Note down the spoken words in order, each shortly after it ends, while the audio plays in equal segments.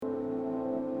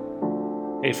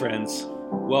Hey friends,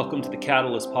 welcome to the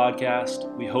Catalyst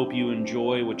Podcast. We hope you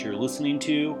enjoy what you're listening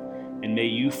to, and may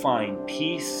you find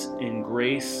peace and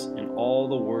grace in all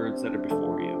the words that are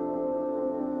before you.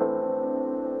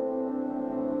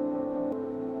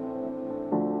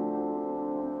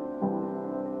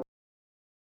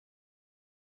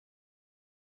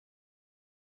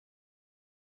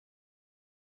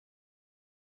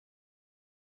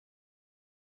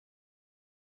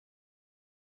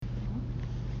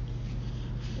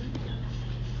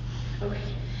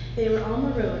 They were on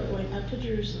the road going up to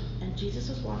Jerusalem, and Jesus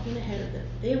was walking ahead of them.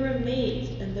 They were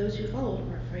amazed, and those who followed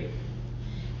were afraid.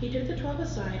 He took the 12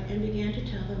 aside and began to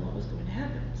tell them what was going to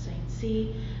happen, saying,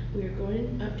 "See, we are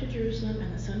going up to Jerusalem,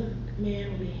 and the Son of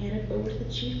Man will be handed over to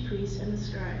the chief priests and the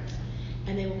scribes,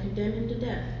 and they will condemn him to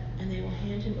death, and they will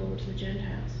hand him over to the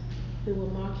Gentiles, who will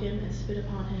mock him and spit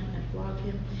upon him and flog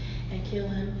him and kill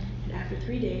him, and after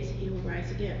 3 days he will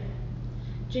rise again."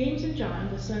 James and John,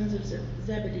 the sons of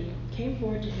Zebedee, came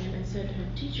forward to him and said to him,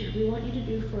 "Teacher, we want you to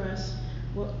do for us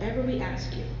whatever we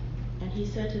ask you." And he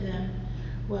said to them,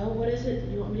 "Well, what is it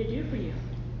you want me to do for you?"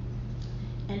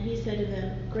 And he said to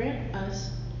them, "Grant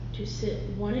us to sit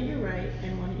one at your right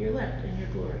and one at your left in your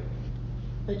glory."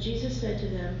 But Jesus said to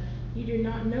them, "You do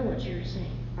not know what you are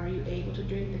saying. Are you able to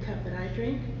drink the cup that I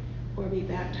drink, or be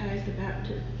baptized the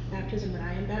baptism that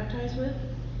I am baptized with?"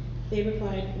 They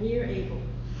replied, "We are able."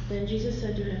 Then Jesus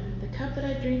said to him, "The cup that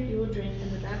I drink you will drink,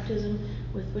 and the baptism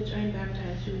with which I am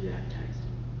baptized you will be baptized.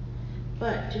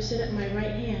 But to sit at my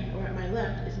right hand or at my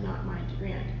left is not mine to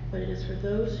grant, but it is for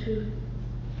those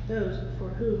for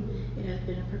whom it has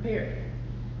been prepared."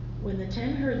 When the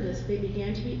 10 heard this, they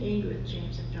began to be angry with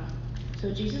James and John.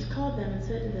 So Jesus called them and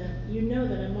said to them, "You know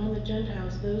that among the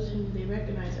Gentiles those whom they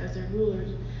recognize as their rulers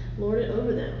lord it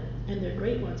over them, and their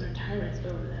great ones are tyrants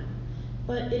over them.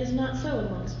 But it is not so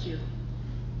amongst you.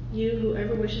 You,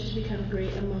 whoever wishes to become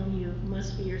great among you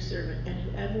must be your servant, and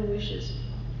whoever wishes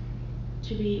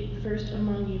to be first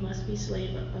among you must be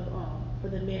slave of all. For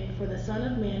the Son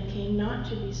of Man came not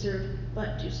to be served,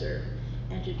 but to serve,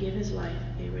 and to give his life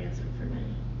a ransom for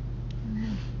many."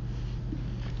 Amen.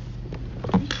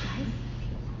 Thanks, guys.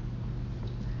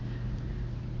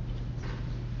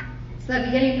 So that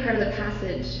beginning part of the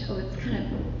passage, it's kind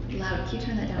of loud. Can you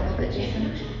turn that down a little bit, Jason?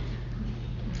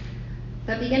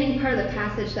 That beginning part of the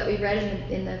passage that we read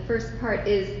in the first part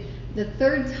is the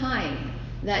third time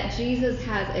that Jesus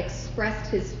has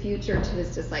expressed his future to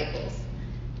his disciples.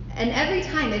 And every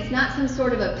time it's not some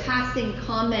sort of a passing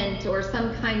comment or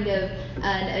some kind of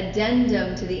an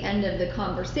addendum to the end of the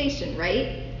conversation,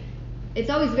 right? It's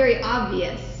always very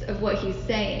obvious of what he's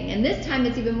saying. And this time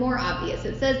it's even more obvious.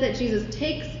 It says that Jesus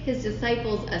takes his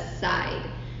disciples aside.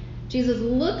 Jesus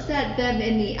looks at them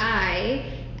in the eye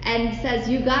and says,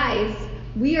 "You guys,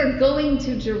 we are going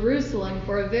to Jerusalem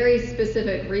for a very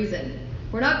specific reason.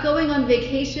 We're not going on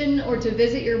vacation or to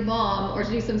visit your mom or to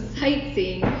do some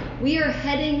sightseeing. We are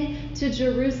heading to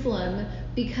Jerusalem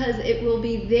because it will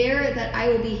be there that I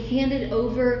will be handed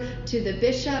over to the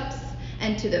bishops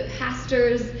and to the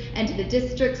pastors and to the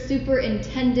district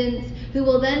superintendents, who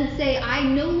will then say, 'I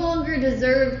no longer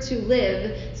deserve to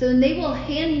live.' So then they will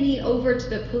hand me over to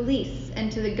the police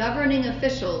and to the governing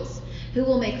officials, who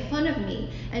will make fun of me,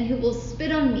 and who will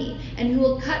spit on me, and who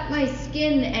will cut my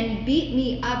skin and beat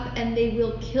me up, and they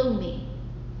will kill me.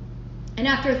 And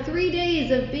after 3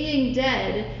 days of being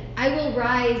dead, I will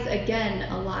rise again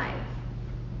alive."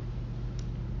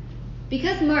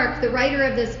 Because Mark, the writer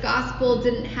of this gospel,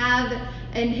 didn't have,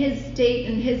 in his state,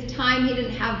 in his time, he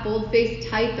didn't have bold-faced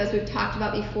type, as we've talked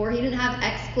about before. He didn't have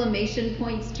exclamation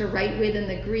points to write with in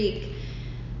the Greek.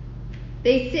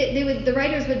 The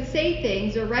writers would say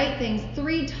things or write things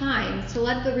 3 times to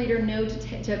let the reader know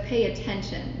to pay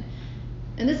attention.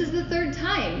 And this is the 3rd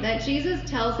time that Jesus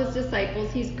tells his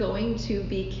disciples he's going to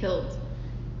be killed.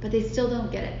 But they still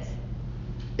don't get it.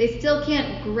 They still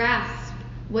can't grasp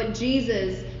what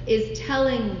Jesus is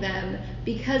telling them,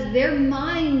 because their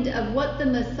mind of what the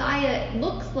Messiah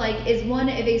looks like is one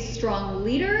of a strong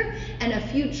leader and a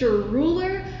future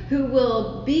ruler who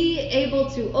will be able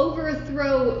to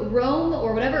overthrow Rome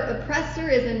or whatever oppressor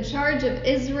is in charge of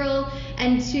Israel,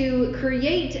 and to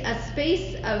create a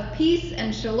space of peace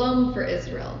and shalom for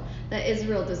Israel that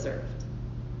Israel deserved.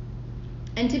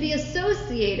 And to be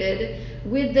associated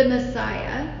with the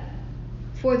Messiah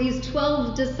for these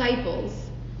 12 disciples,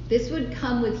 this would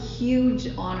come with huge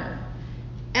honor.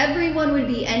 Everyone would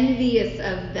be envious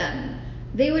of them.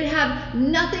 They would have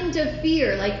nothing to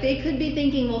fear. Like, they could be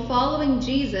thinking, well, following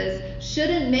Jesus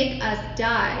shouldn't make us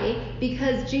die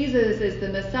because Jesus is the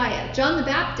Messiah. John the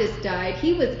Baptist died.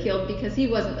 He was killed because he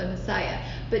wasn't the Messiah.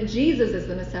 But Jesus is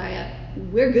the Messiah.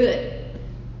 We're good.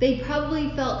 They probably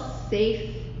felt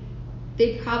safe.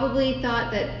 They probably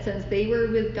thought that since they were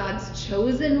with God's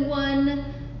chosen one,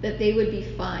 that they would be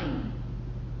fine.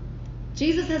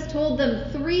 Jesus has told them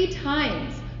 3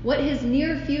 times what his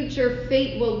near future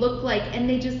fate will look like, and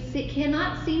they just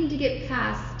cannot seem to get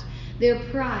past their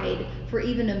pride for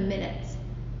even a minute.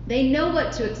 They know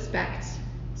what to expect,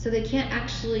 so they can't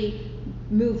actually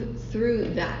move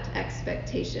through that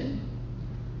expectation.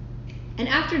 And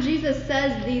after Jesus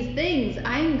says these things,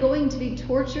 I'm going to be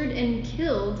tortured and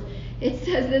killed, it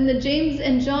says, then the James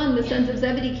and John, the sons of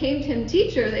Zebedee, came to him.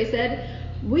 Teacher, they said,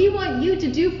 we want you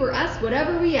to do for us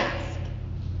whatever we ask.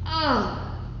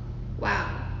 Oh,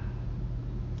 wow.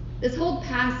 This whole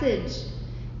passage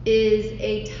is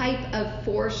a type of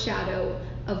foreshadow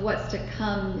of what's to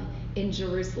come in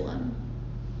Jerusalem.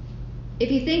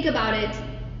 If you think about it,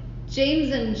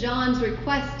 James and John's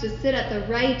request to sit at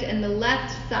the right and the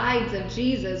left sides of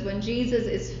Jesus when Jesus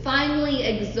is finally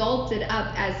exalted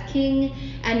up as King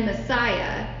and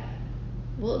Messiah,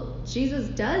 well, Jesus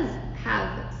does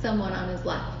have someone on his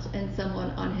left and someone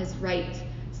on his right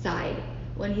side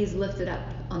when he's lifted up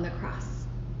on the cross.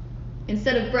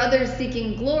 Instead of brothers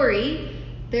seeking glory,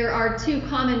 there are 2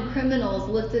 common criminals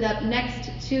lifted up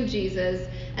next to Jesus,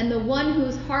 and the one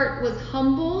whose heart was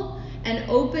humble and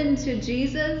open to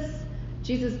Jesus,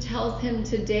 Jesus tells him,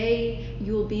 today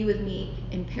you will be with me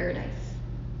in paradise.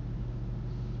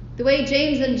 The way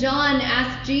James and John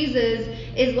ask Jesus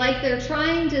is like they're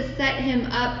trying to set him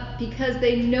up because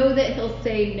they know that he'll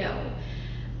say no.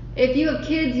 If you have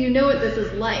kids, you know what this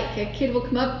is like. A kid will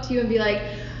come up to you and be like,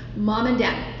 Mom and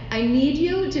Dad, I need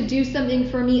you to do something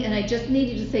for me, and I just need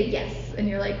you to say yes. And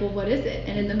you're like, well, what is it?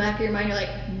 And in the back of your mind, you're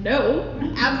like,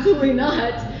 no, absolutely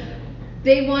not.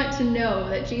 They want to know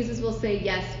that Jesus will say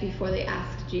yes before they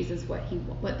ask Jesus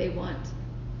what they want.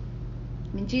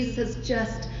 I mean, Jesus has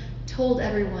just told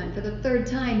everyone for the 3rd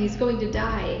time he's going to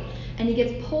die, and he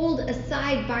gets pulled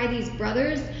aside by these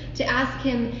brothers to ask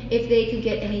him if they could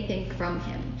get anything from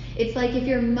him. It's like if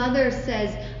your mother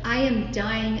says, I am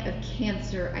dying of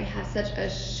cancer. I have such a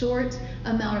short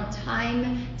amount of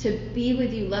time to be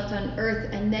with you left on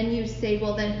earth, and then you say,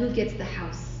 well, then who gets the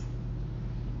house?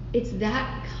 It's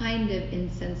that kind of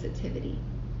insensitivity.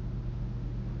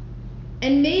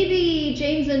 And maybe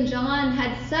James and John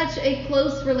had such a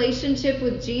close relationship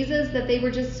with Jesus that they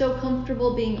were just so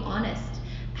comfortable being honest.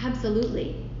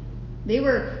 Absolutely. They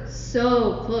were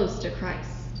so close to Christ.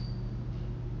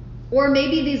 Or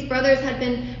maybe these brothers had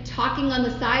been talking on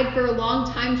the side for a long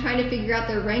time, trying to figure out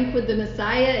their rank with the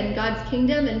Messiah and God's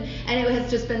kingdom, and it has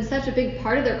just been such a big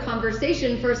part of their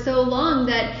conversation for so long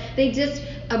that they just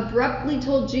abruptly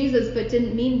told Jesus but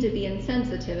didn't mean to be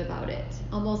insensitive about it.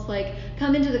 Almost like,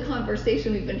 come into the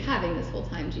conversation we've been having this whole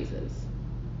time, Jesus.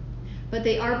 But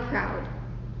they are proud.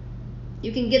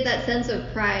 You can get that sense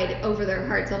of pride over their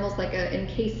hearts, almost like an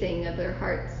encasing of their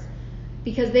hearts,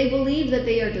 because they believe that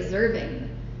they are deserving.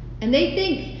 And they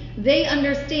think they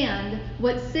understand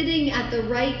what sitting at the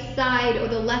right side or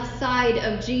the left side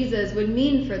of Jesus would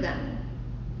mean for them.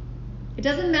 It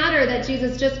doesn't matter that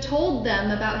Jesus just told them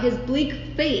about his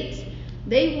bleak fate.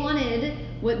 They wanted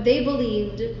what they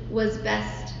believed was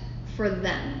best for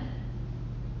them.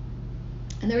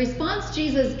 And the response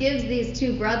Jesus gives these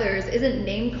 2 brothers isn't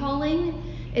name-calling.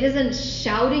 It isn't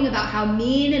shouting about how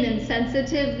mean and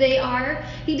insensitive they are.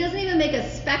 He doesn't even make a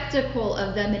spectacle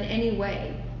of them in any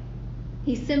way.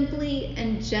 He simply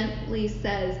and gently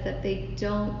says that they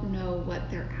don't know what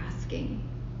they're asking.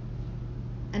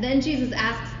 And then Jesus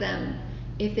asks them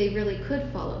if they really could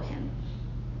follow him.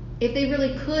 If they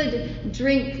really could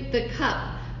drink the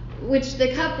cup, which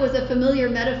the cup was a familiar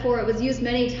metaphor. It was used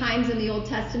many times in the Old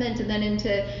Testament and then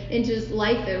into just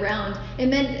life around. It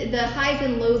meant the highs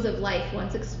and lows of life,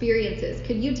 one's experiences.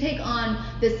 Could you take on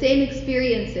the same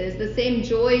experiences, the same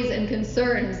joys and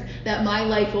concerns that my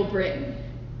life will bring?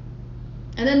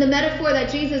 And then the metaphor that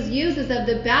Jesus uses of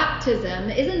the baptism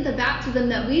isn't the baptism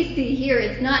that we see here.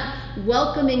 It's not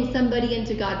welcoming somebody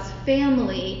into God's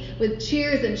family with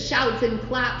cheers and shouts and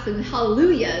claps and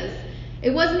hallelujahs.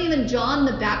 It wasn't even John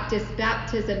the Baptist's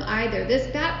baptism either. This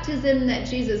baptism that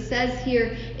Jesus says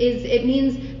here it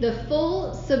means the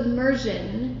full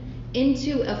submersion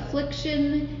into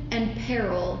affliction and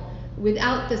peril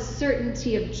without the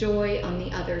certainty of joy on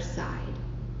the other side.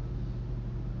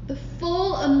 The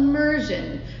full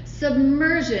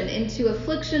submersion into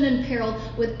affliction and peril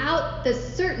without the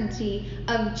certainty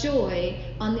of joy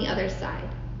on the other side.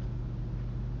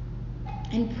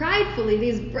 And pridefully,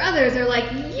 these brothers are like,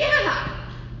 yeah,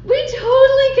 we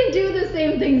totally can do the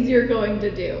same things you're going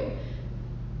to do.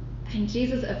 And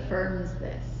Jesus affirms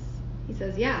this. He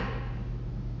says, yeah,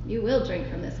 you will drink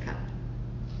from this cup.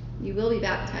 You will be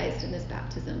baptized in this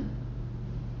baptism.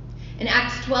 In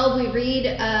Acts 12, we read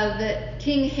of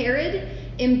King Herod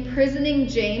imprisoning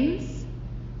James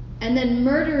and then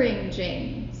murdering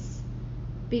James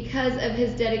because of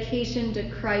his dedication to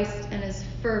Christ and his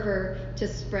fervor to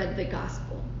spread the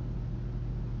gospel.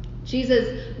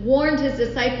 Jesus warned his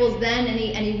disciples then,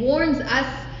 and he warns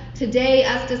us today,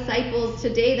 us disciples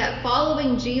today, that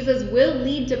following Jesus will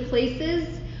lead to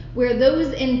places where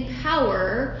those in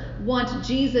power want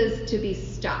Jesus to be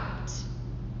stopped.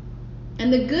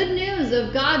 And the good news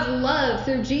of God's love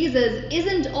through Jesus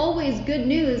isn't always good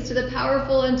news to the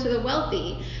powerful and to the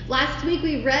wealthy. Last week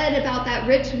we read about that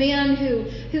rich man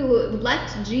who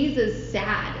left Jesus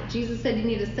sad. Jesus said, you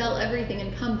need to sell everything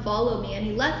and come follow me. And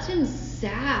he left him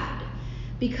sad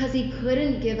because he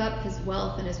couldn't give up his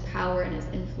wealth and his power and his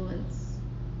influence.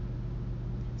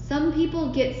 Some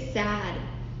people get sad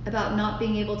about not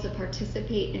being able to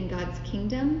participate in God's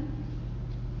kingdom,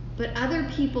 but other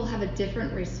people have a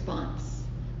different response,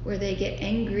 where they get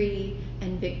angry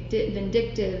and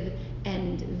vindictive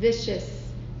and vicious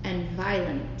and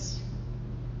violent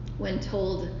when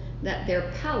told that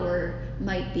their power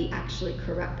might be actually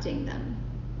corrupting them.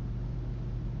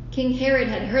 King Herod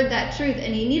had heard that truth,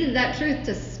 and he needed that truth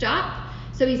to stop,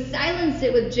 so he silenced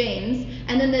it with James.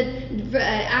 And then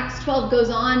Acts 12 goes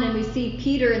on, and we see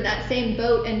Peter in that same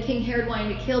boat, and King Herod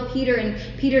wanting to kill Peter, and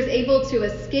Peter's able to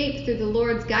escape through the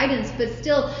Lord's guidance. But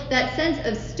still, that sense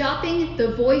of stopping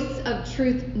the voice of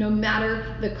truth no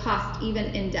matter the cost, even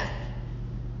in death.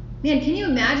 Man, can you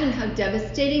imagine how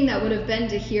devastating that would have been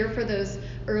to hear for those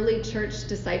early church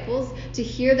disciples, to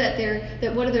hear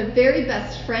that one of their very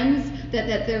best friends,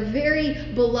 that their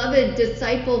very beloved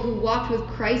disciple who walked with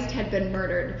Christ had been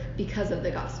murdered because of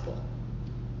the gospel.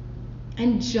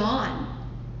 And John,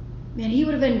 man, he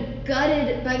would have been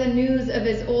gutted by the news of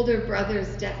his older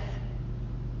brother's death.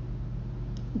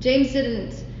 James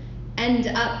didn't end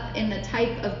up in the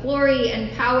type of glory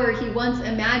and power he once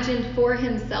imagined for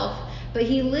himself, but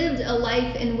he lived a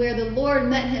life in where the Lord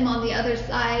met him on the other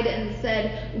side and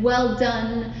said, well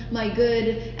done, my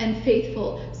good and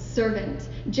faithful servant.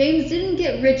 James didn't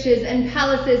get riches and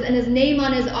palaces and his name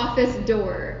on his office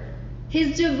door.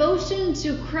 His devotion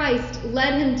to Christ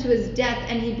led him to his death,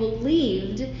 and he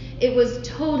believed it was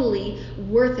totally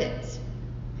worth it.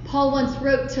 Paul once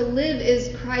wrote, to live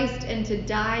is Christ and to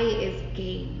die is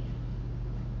gain.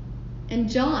 And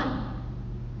John,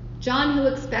 who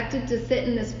expected to sit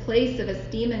in this place of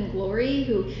esteem and glory,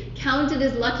 who counted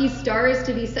his lucky stars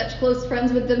to be such close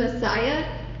friends with the Messiah,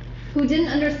 who didn't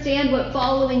understand what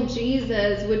following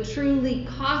Jesus would truly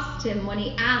cost him when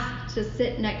he asked to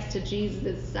sit next to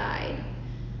Jesus' side.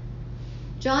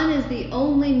 John is the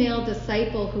only male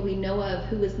disciple who we know of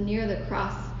who was near the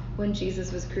cross when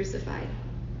Jesus was crucified.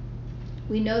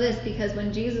 We know this because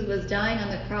when Jesus was dying on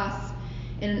the cross,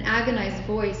 in an agonized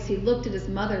voice, he looked at his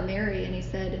mother, Mary, and he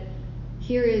said,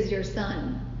 here is your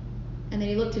son. And then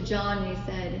he looked to John and he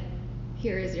said,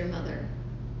 here is your mother.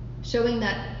 Showing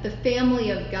that the family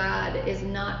of God is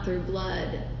not through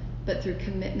blood, but through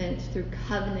commitment, through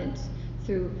covenant,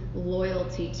 through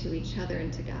loyalty to each other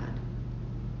and to God.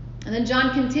 And then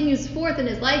John continues forth in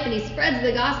his life, and he spreads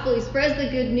the gospel, he spreads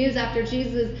the good news after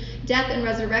Jesus' death and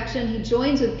resurrection. He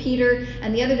joins with Peter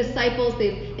and the other disciples.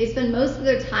 They spend most of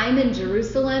their time in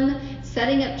Jerusalem,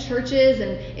 setting up churches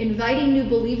and inviting new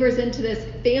believers into this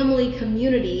family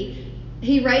community.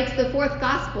 He writes the fourth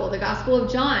gospel, the Gospel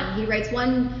of John. He writes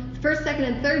 1st, 2nd,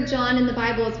 and 3rd John in the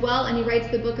Bible as well, and he writes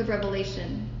the book of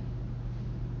Revelation.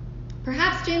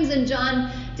 Perhaps James and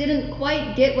John didn't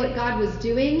quite get what God was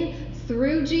doing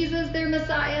through Jesus, their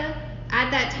Messiah,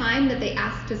 at that time that they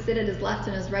asked to sit at his left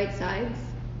and his right sides.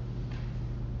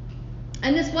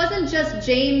 And this wasn't just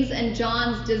James and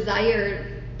John's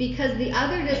desire, because the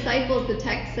other disciples, the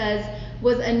text says,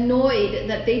 was annoyed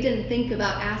that they didn't think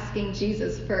about asking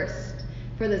Jesus first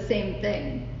for the same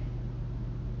thing.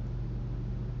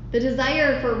 The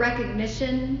desire for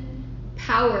recognition,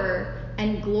 power,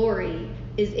 and glory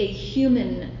is a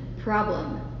human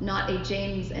problem, not a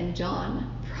James and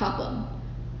John problem.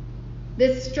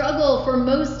 This struggle for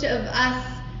most of us,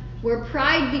 where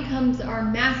pride becomes our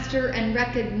master and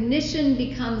recognition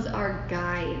becomes our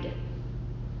guide.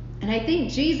 And I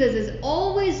think Jesus is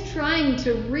always trying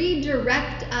to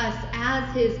redirect us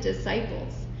as his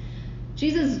disciples.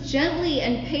 Jesus gently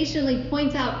and patiently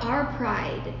points out our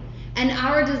pride and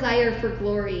our desire for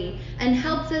glory and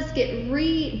helps us get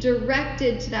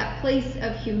redirected to that place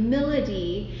of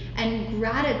humility and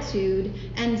gratitude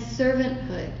and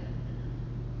servanthood.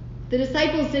 The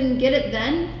disciples didn't get it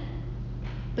then,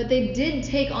 but they did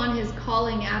take on his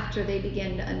calling after they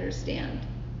began to understand.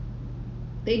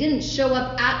 They didn't show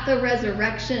up at the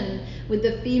resurrection with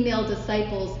the female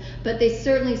disciples, but they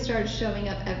certainly started showing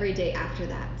up every day after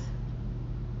that.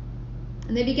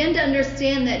 And they began to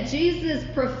understand that Jesus'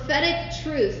 prophetic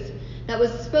truth that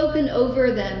was spoken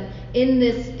over them in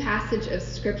this passage of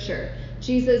Scripture.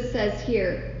 Jesus says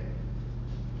here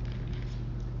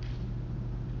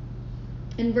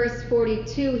in verse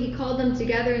 42, he called them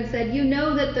together and said, "You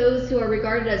know that those who are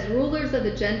regarded as rulers of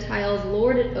the Gentiles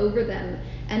lord it over them,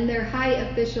 and their high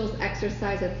officials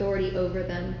exercise authority over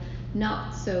them.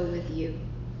 Not so with you."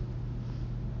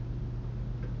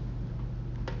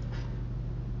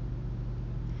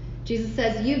 Jesus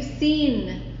says, you've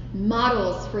seen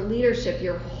models for leadership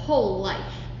your whole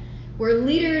life, where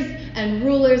leaders and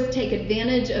rulers take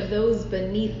advantage of those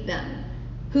beneath them,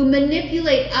 who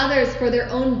manipulate others for their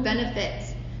own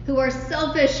benefit, who are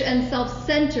selfish and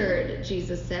self-centered,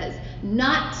 Jesus says.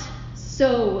 Not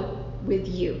so with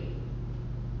you.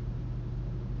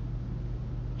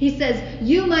 He says,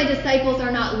 you, my disciples,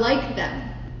 are not like them.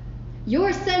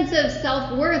 Your sense of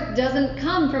self-worth doesn't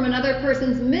come from another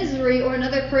person's misery or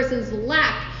another person's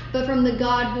lack, but from the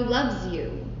God who loves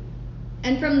you.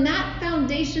 And from that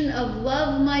foundation of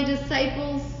love, my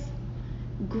disciples,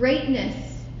 greatness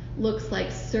looks like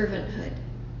servanthood.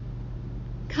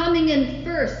 Coming in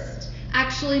first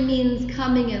actually means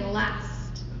coming in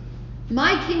last.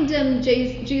 My kingdom,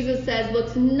 Jesus says,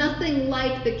 looks nothing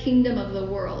like the kingdom of the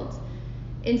world.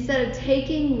 Instead of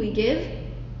taking, we give.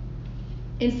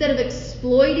 Instead of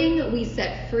exploiting, we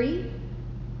set free.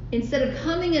 Instead of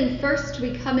coming in first,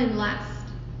 we come in last.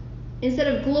 Instead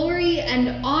of glory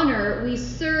and honor, we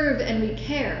serve and we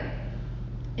care.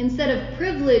 Instead of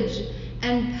privilege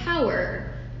and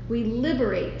power, we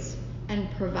liberate and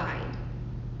provide.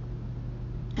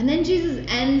 And then Jesus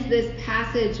ends this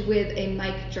passage with a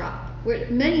mic drop, where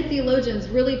many theologians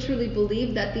really truly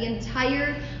believe that the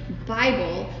entire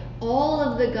Bible, all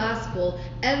of the gospel,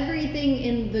 everything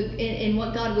in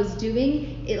what God was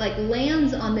doing, it like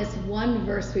lands on this one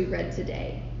verse we read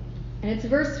today. And it's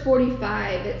verse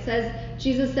 45. It says,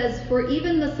 Jesus says, "For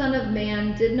even the Son of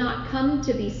Man did not come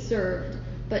to be served,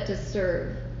 but to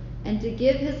serve, and to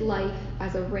give his life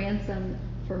as a ransom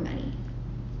for many."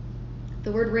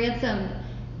 The word ransom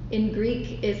in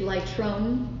Greek is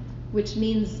litron, which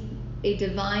means a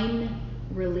divine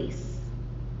release.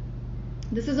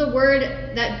 This is a word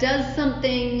that does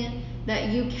something that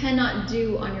you cannot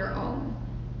do on your own.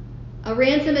 A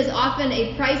ransom is often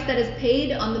a price that is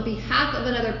paid on the behalf of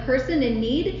another person in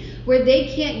need, where they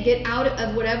can't get out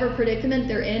of whatever predicament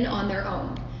they're in on their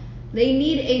own. They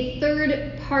need a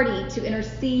third party to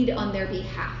intercede on their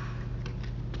behalf.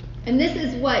 And this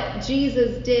is what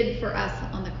Jesus did for us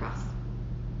on the cross.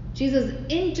 Jesus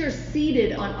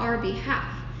interceded on our behalf.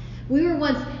 We were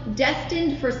once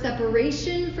destined for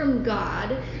separation from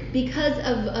God because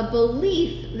of a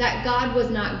belief that God was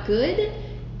not good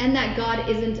and that God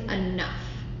isn't enough.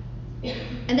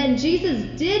 And then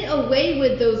Jesus did away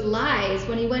with those lies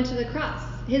when he went to the cross.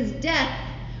 His death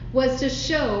was to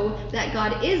show that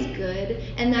God is good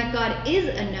and that God is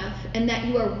enough and that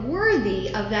you are worthy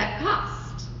of that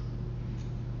cost.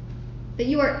 That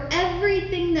you are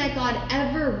everything that God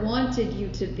ever wanted you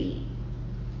to be.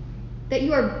 That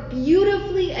you are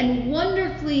beautifully and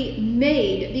wonderfully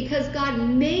made because God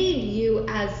made you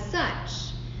as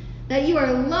such. That you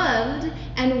are loved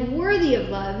and worthy of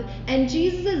love. And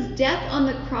Jesus' death on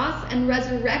the cross and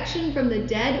resurrection from the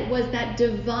dead was that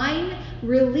divine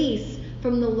release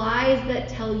from the lies that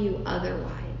tell you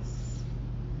otherwise.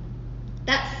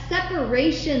 That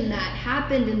separation that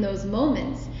happened in those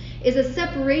moments is a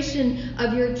separation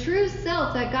of your true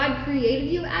self that God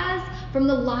created you as from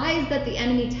the lies that the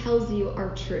enemy tells you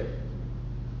are true.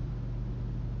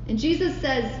 And Jesus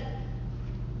says,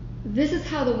 this is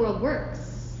how the world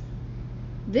works.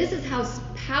 This is how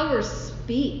power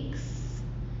speaks.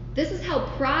 This is how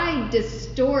pride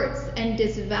distorts and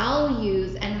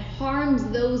disvalues and harms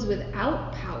those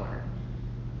without power.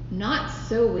 Not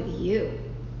so with you.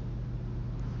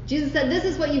 Jesus said, this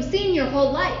is what you've seen your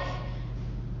whole life.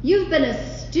 You've been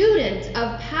a student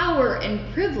of power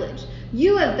and privilege.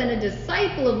 You have been a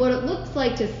disciple of what it looks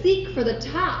like to seek for the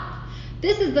top.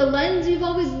 This is the lens you've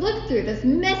always looked through, this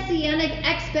messianic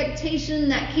expectation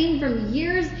that came from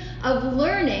years of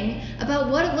learning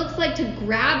about what it looks like to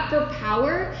grab for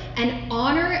power and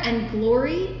honor and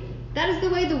glory. That is the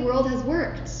way the world has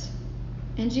worked.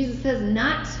 And Jesus says,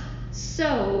 not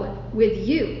so with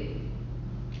you.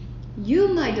 You,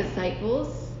 my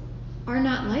disciples, are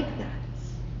not like that.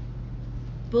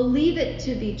 Believe it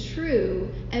to be true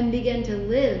and begin to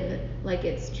live like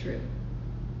it's true.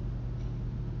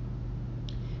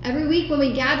 Every week when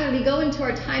we gather, we go into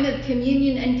our time of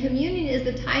communion, and communion is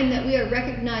the time that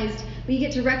we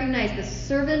get to recognize the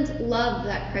servant love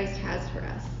that Christ has for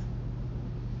us.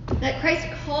 That Christ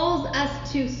calls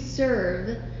us to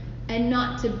serve and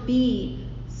not to be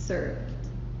served.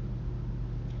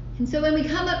 And so when we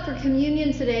come up for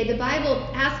communion today, the Bible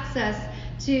asks us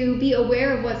to be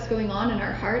aware of what's going on in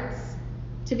our hearts,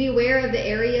 to be aware of the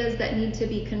areas that need to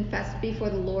be confessed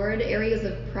before the Lord, areas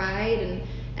of pride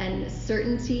and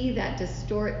certainty that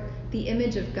distort the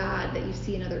image of God that you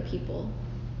see in other people.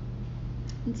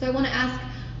 And so I want to ask,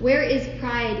 where is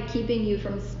pride keeping you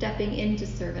from stepping into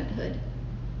servanthood?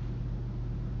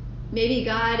 Maybe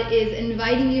God is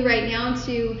inviting you right now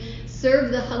to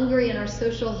serve the hungry in our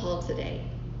social hall today.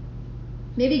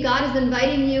 Maybe God is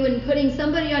inviting you and putting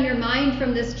somebody on your mind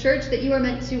from this church that you are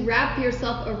meant to wrap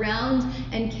yourself around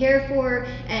and care for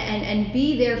and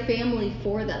be their family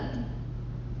for them.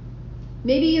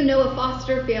 Maybe you know a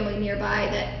foster family nearby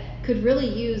that could really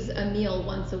use a meal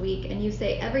once a week, and you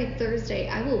say, every Thursday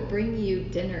I will bring you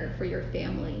dinner for your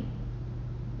family.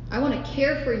 I want to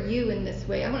care for you in this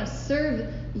way. I want to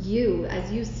serve you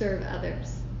as you serve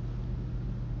others.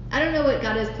 I don't know what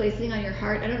God is placing on your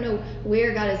heart. I don't know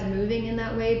where God is moving in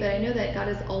that way, but I know that God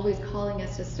is always calling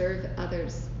us to serve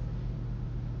others.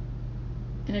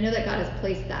 And I know that God has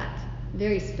placed that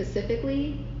very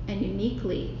specifically and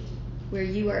uniquely where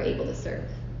you are able to serve.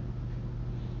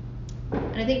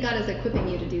 And I think God is equipping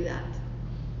you to do that.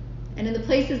 And in the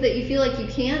places that you feel like you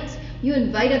can't, you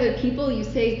invite other people. You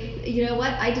say, you know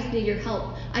what? I just need your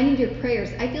help. I need your prayers.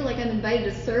 I feel like I'm invited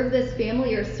to serve this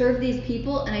family or serve these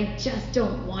people, and I just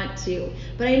don't want to.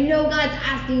 But I know God's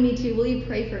asking me to. Will you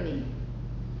pray for me?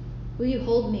 Will you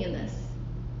hold me in this?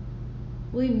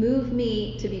 Will you move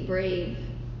me to be brave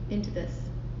into this?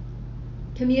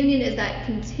 Communion is that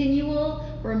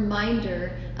continual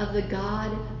reminder of the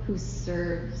God who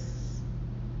serves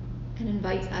and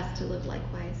invites us to live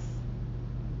likewise.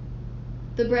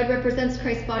 The bread represents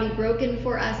Christ's body broken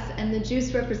for us, and the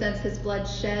juice represents his blood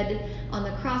shed on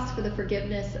the cross for the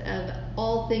forgiveness of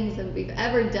all things that we've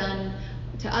ever done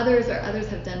to others or others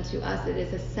have done to us. It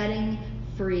is a setting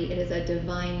free. It is a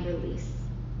divine release.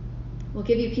 We'll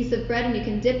give you a piece of bread and you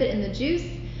can dip it in the juice,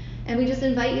 and we just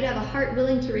invite you to have a heart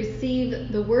willing to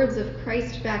receive the words of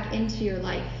Christ back into your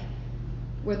life,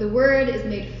 where the word is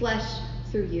made flesh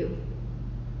through you.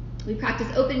 We practice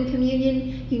open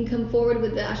communion. You can come forward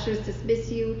with the ushers to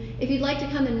dismiss you. If you'd like to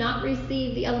come and not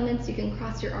receive the elements, you can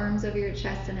cross your arms over your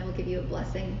chest and I will give you a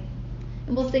blessing.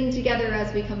 And we'll sing together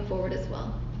as we come forward as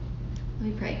well. Let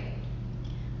me pray.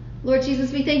 Lord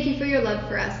Jesus, we thank you for your love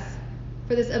for us,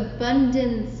 for this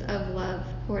abundance of love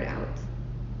poured out.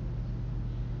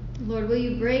 Lord, will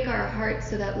you break our hearts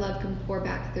so that love can pour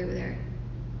back through there?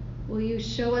 Will you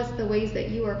show us the ways that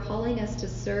you are calling us to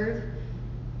serve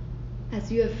as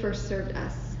you have first served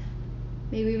us?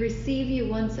 May we receive you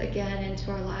once again into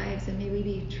our lives, and may we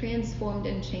be transformed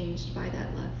and changed by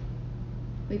that love.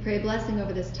 We pray a blessing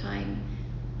over this time.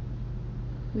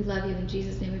 We love you. In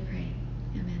Jesus' name we pray.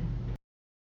 Amen.